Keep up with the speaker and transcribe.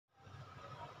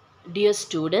Dear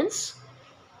students,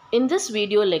 in this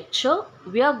video lecture,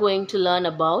 we are going to learn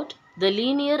about the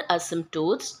linear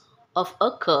asymptotes of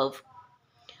a curve.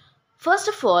 First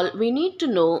of all, we need to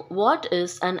know what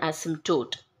is an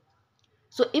asymptote.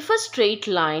 So, if a straight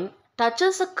line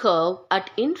touches a curve at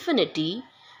infinity,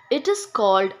 it is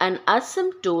called an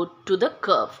asymptote to the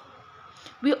curve.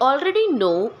 We already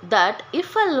know that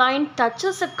if a line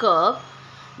touches a curve,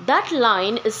 that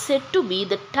line is said to be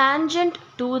the tangent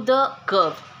to the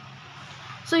curve.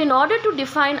 So in order to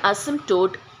define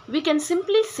asymptote, we can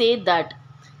simply say that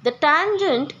the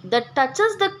tangent that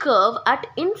touches the curve at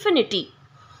infinity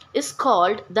is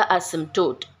called the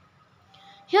asymptote.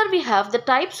 Here we have the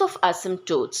types of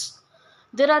asymptotes.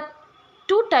 There are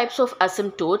two types of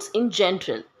asymptotes in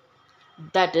general,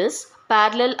 that is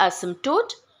parallel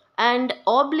asymptote and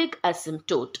oblique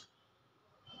asymptote.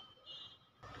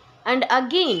 And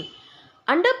again,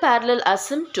 under parallel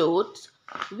asymptotes,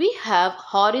 we have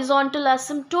horizontal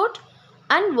asymptote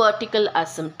and vertical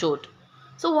asymptote.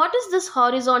 So what is this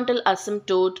horizontal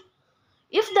asymptote?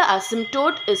 If the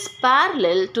asymptote is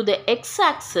parallel to the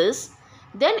x-axis,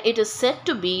 then it is said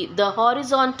to be the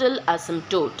horizontal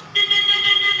asymptote.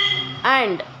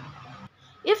 And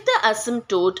if the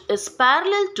asymptote is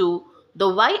parallel to the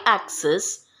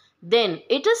y-axis, then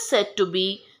it is said to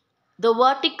be the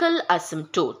vertical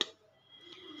asymptote.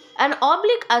 An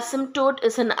oblique asymptote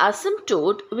is an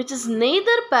asymptote which is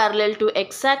neither parallel to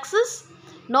x-axis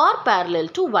nor parallel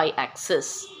to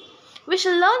y-axis. We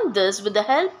shall learn this with the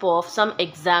help of some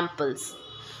examples.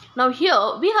 Now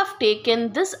here we have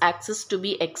taken this axis to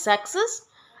be x-axis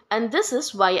and this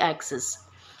is y-axis.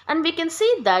 And we can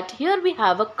see that here we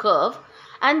have a curve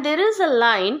and there is a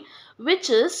line which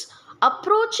is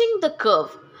approaching the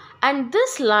curve, and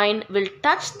this line will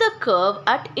touch the curve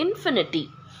at infinity.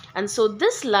 And so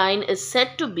this line is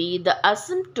said to be the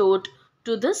asymptote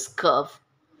to this curve.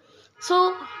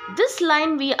 So this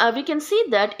line we can see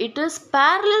that it is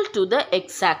parallel to the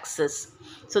x-axis.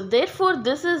 So therefore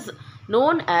this is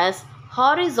known as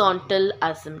horizontal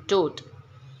asymptote.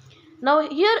 Now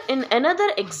here in another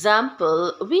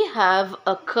example we have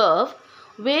a curve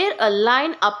where a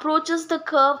line approaches the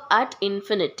curve at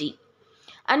infinity.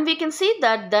 And we can see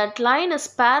that that line is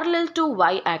parallel to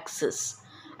y-axis.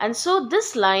 And so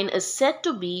this line is said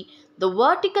to be the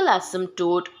vertical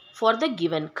asymptote for the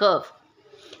given curve.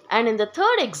 And in the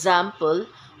third example,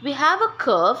 we have a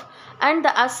curve and the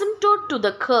asymptote to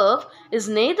the curve is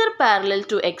neither parallel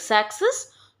to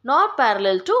x-axis nor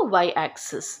parallel to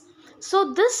y-axis.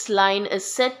 So this line is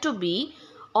said to be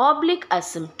oblique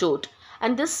asymptote,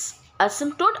 and this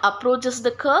asymptote approaches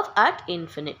the curve at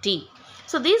infinity.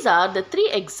 So these are the three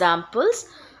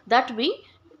examples that we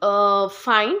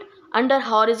find under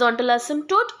horizontal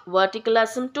asymptote, vertical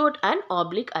asymptote and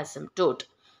oblique asymptote.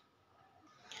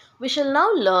 We shall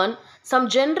now learn some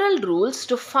general rules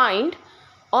to find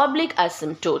oblique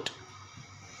asymptote.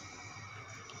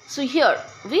 So here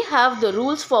we have the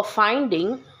rules for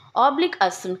finding oblique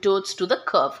asymptotes to the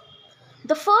curve.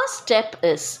 The first step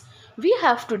is we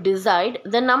have to decide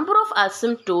the number of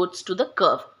asymptotes to the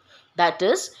curve. That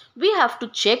is, we have to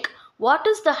check what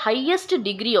is the highest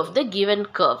degree of the given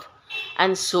curve.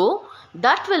 And so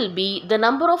that will be the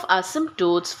number of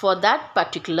asymptotes for that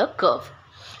particular curve.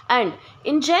 And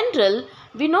in general,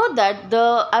 we know that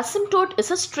the asymptote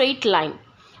is a straight line.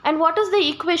 And what is the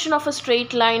equation of a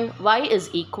straight line? Y is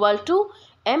equal to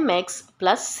mx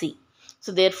plus c.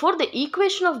 So therefore, the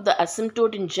equation of the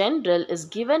asymptote in general is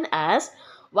given as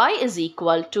y is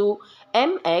equal to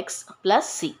mx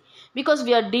plus c, because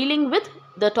we are dealing with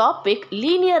the topic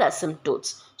linear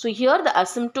asymptotes. So here the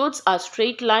asymptotes are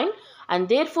straight line, and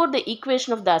therefore the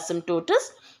equation of the asymptote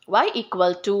is y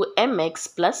equal to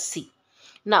mx plus c.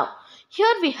 Now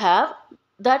here we have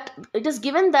that it is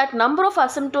given that number of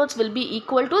asymptotes will be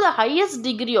equal to the highest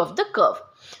degree of the curve.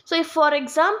 So if for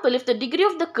example, if the degree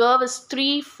of the curve is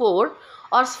 3, 4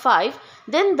 or 5,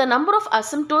 then the number of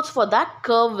asymptotes for that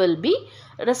curve will be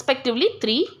respectively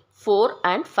 3, 4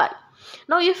 and 5.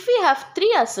 Now if we have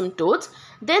 3 asymptotes,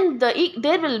 then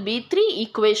there will be 3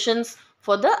 equations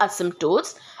for the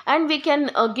asymptotes, and we can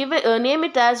name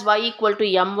it as y equal to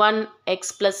m1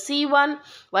 x plus c1,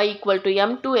 y equal to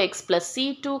m2 x plus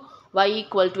c2, y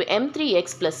equal to m3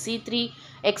 x plus c3,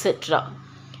 etc.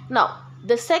 Now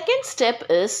the second step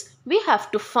is we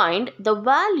have to find the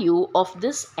value of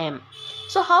this m.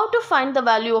 So how to find the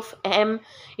value of m?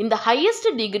 In the highest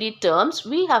degree terms,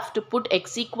 we have to put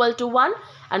x equal to 1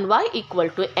 and y equal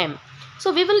to m.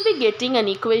 So we will be getting an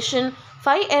equation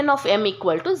phi n of m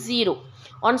equal to 0.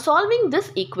 On solving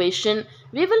this equation,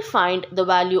 we will find the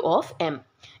value of m.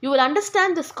 You will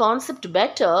understand this concept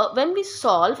better when we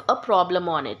solve a problem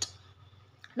on it.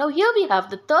 Now here we have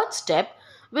the third step,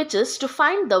 which is to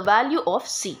find the value of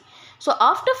C. So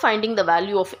after finding the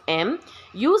value of M,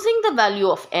 using the value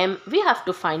of M, we have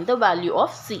to find the value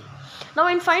of C. Now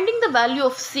in finding the value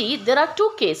of C, there are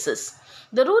two cases.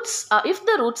 The roots are, if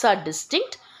the roots are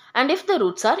distinct and if the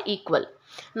roots are equal.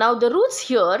 Now the roots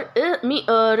here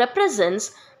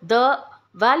represents the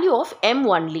value of M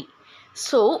only.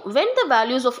 So when the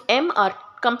values of M are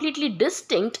completely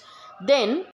distinct,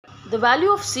 then the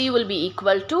value of C will be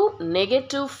equal to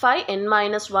negative phi n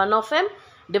minus 1 of M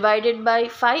divided by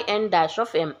phi n dash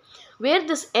of M, where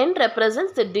this n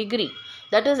represents the degree.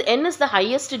 That is, n is the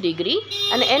highest degree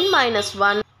and n minus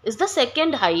 1 is the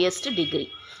second highest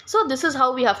degree. So this is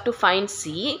how we have to find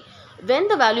C when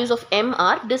the values of M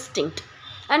are distinct.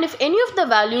 And if any of the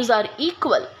values are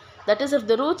equal, that is if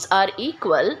the roots are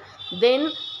equal,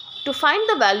 then to find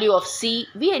the value of C,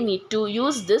 we need to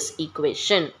use this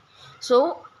equation.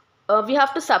 So we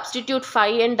have to substitute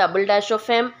phi n double dash of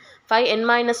M, phi n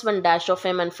minus 1 dash of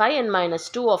M and phi n minus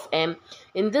 2 of M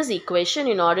in this equation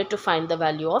in order to find the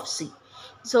value of C.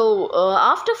 So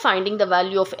after finding the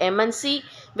value of M and C,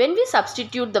 when we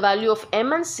substitute the value of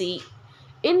M and C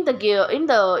in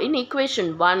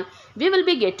equation 1, we will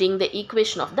be getting the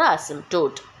equation of the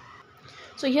asymptote.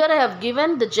 So here I have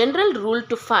given the general rule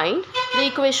to find the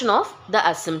equation of the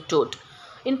asymptote.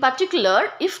 In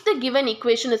particular, if the given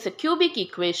equation is a cubic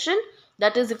equation,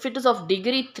 that is if it is of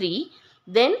degree 3,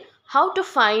 then how to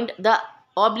find the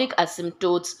oblique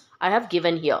asymptotes I have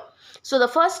given here. So the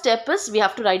first step is we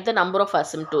have to write the number of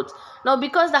asymptotes. Now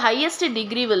because the highest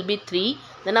degree will be 3,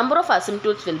 the number of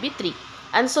asymptotes will be 3.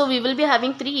 And so we will be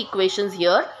having 3 equations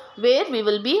here, where we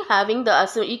will be having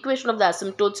the equation of the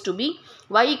asymptotes to be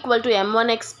y equal to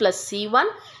m1x plus c1,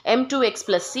 m2x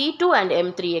plus c2 and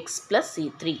m3x plus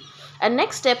c3. And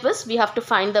next step is we have to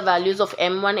find the values of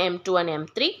m1, m2 and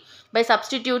m3 by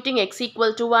substituting x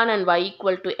equal to 1 and y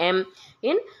equal to m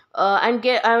in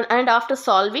and after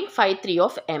solving phi 3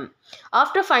 of m.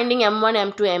 After finding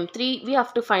m1, m2, m3, we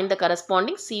have to find the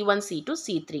corresponding c1, c2,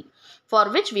 c3, for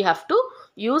which we have to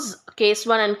use case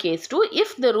 1 and case 2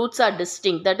 if the roots are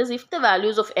distinct. That is, if the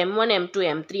values of m1,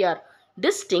 m2, m3 are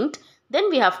distinct, then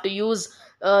we have to use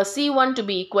c1 to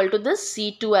be equal to this,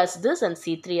 c2 as this and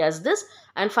c3 as this,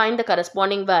 and find the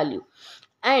corresponding value.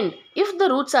 And if the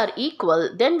roots are equal,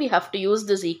 then we have to use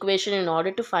this equation in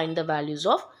order to find the values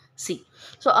of C.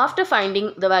 So after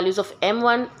finding the values of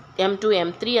m1, m2,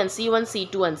 m3 and c1,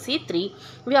 c2 and c3,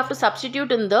 we have to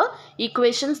substitute in the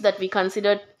equations that we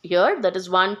considered here, that is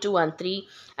 1, 2 and 3,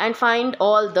 and find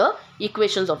all the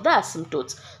equations of the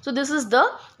asymptotes. So this is the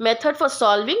method for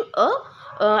solving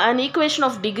an equation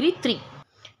of degree 3.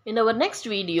 In our next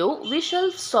video, we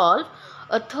shall solve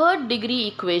a third degree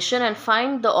equation and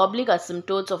find the oblique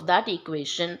asymptotes of that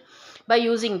equation by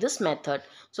using this method.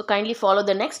 So kindly follow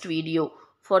the next video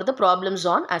for the problems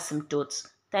on asymptotes.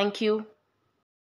 Thank you.